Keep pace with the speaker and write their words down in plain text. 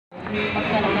Hello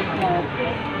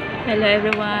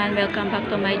everyone, welcome back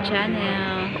to my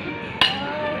channel.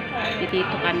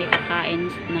 Dito kami kakain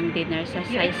ng dinner sa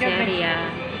Caesarea.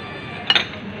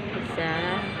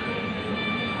 Isa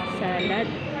salad,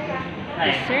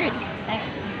 dessert.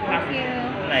 Thank you.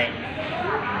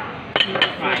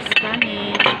 Fruits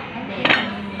kami.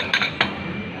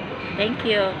 Thank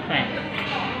you.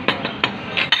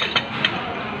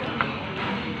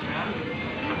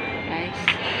 Guys.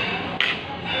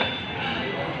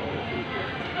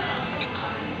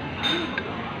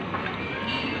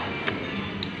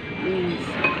 Beans.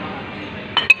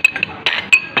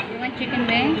 You want chicken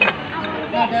wings?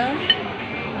 Noodles?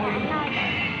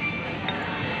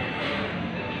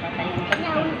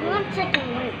 No, we want chicken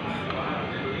wings.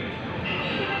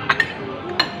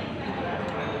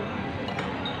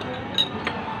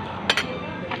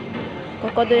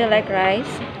 Coco, do you like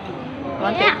rice?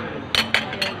 Want it?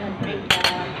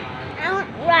 I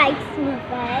want rice,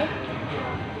 Muffet.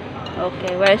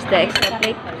 Okay, where's the extra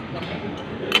plate?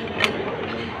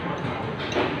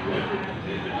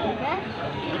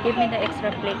 Give me the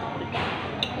extra plate.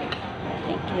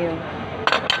 Thank you.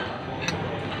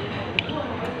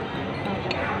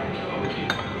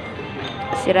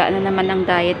 Sira na naman ang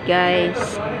diet, guys.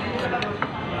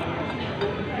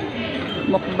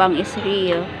 Mukbang is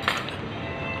real.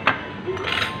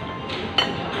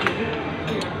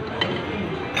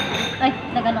 Ay,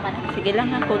 nagano ka na? Sige lang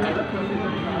ha, kunin ko.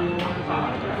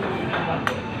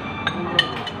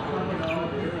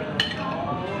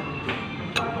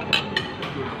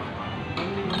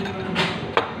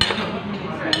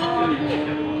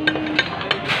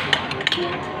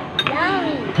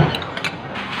 Yummy.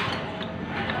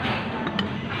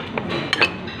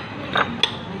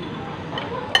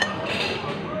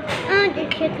 The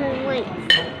chicken wings.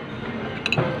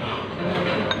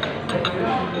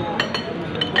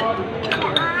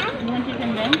 You want chicken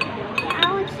wings? I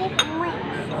want chicken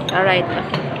wings. Alright, okay.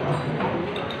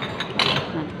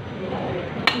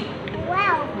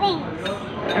 Wow,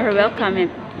 thanks. You're welcome.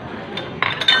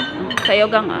 Kayo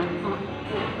gang ah.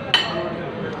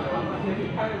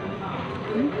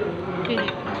 Chili.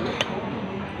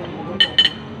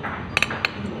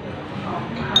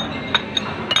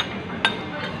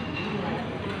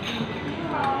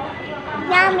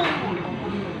 Yummy.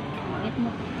 Eat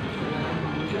mo.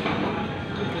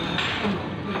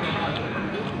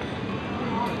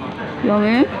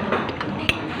 Yummy?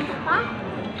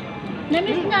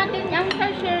 Na-miss natin ang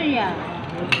Caesarea.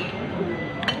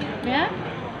 Yeah?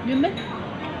 You miss?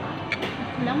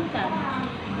 Long time.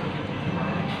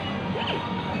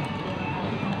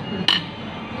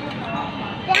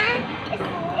 Dad,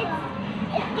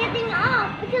 it's getting off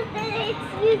because then it's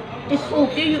used. It's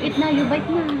okay, you eat na, you bite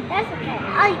na. That's okay.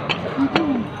 Ay.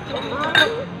 Mm-mm.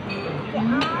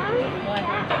 What?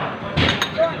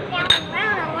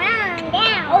 Down, round,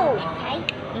 down. Oh, okay.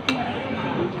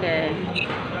 Okay.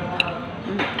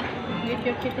 Eat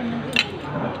your chicken nuggets.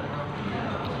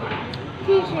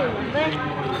 Tissue. But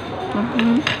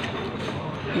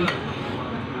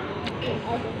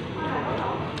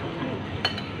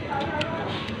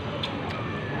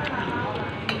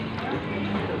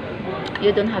You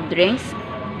don't have drinks?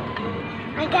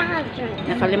 I don't have drink.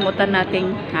 Nakalimutan nating,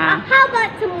 ha? How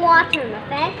about some water,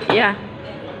 Muffet? Yeah.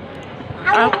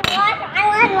 I want water. I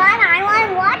want water. I want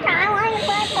water. I want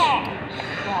water.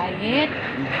 Quiet.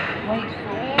 Wait.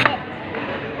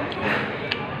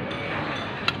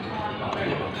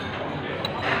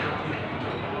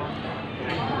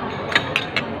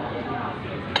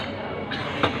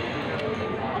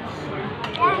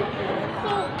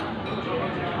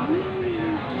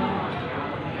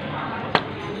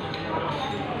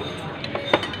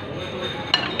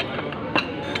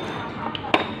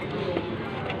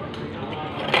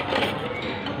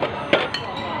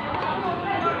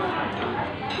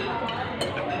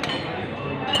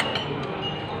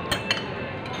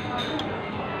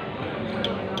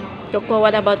 Choco,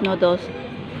 what about noodles?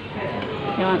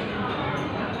 You want?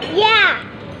 Yeah.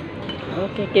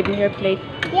 Okay, give me your plate.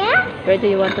 Yeah. Where do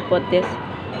you want to put this?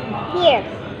 Here.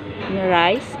 In your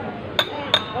rice?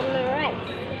 On the right.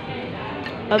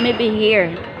 Or maybe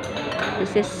here.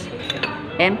 This is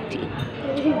empty.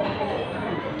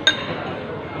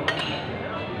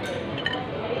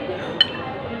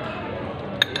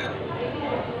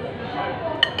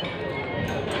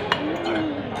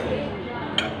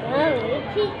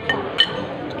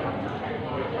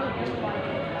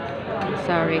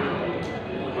 Sorry.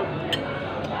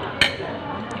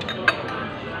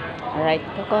 Alright,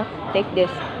 Coco, take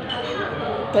this.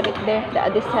 Put it there, the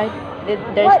other side. There's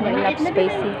What? not enough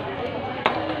spacey.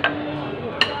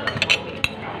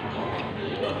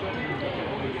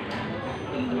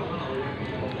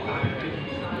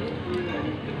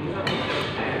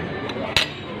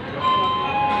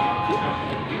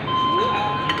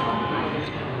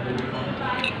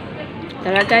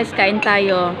 Tara guys, kain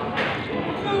tayo.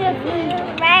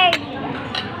 Red.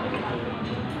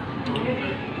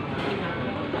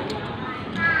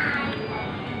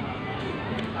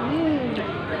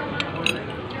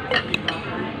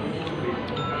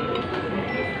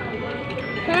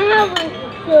 Can I have one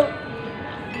too?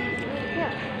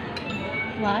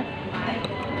 What?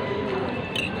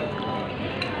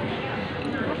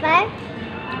 Okay?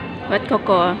 What,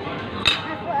 Coco?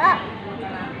 Up.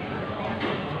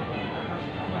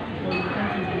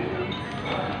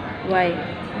 Why?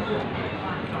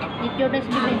 Eat your rice,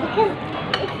 baby. Because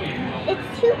it's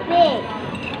too big.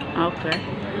 Okay.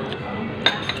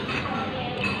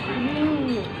 Mm.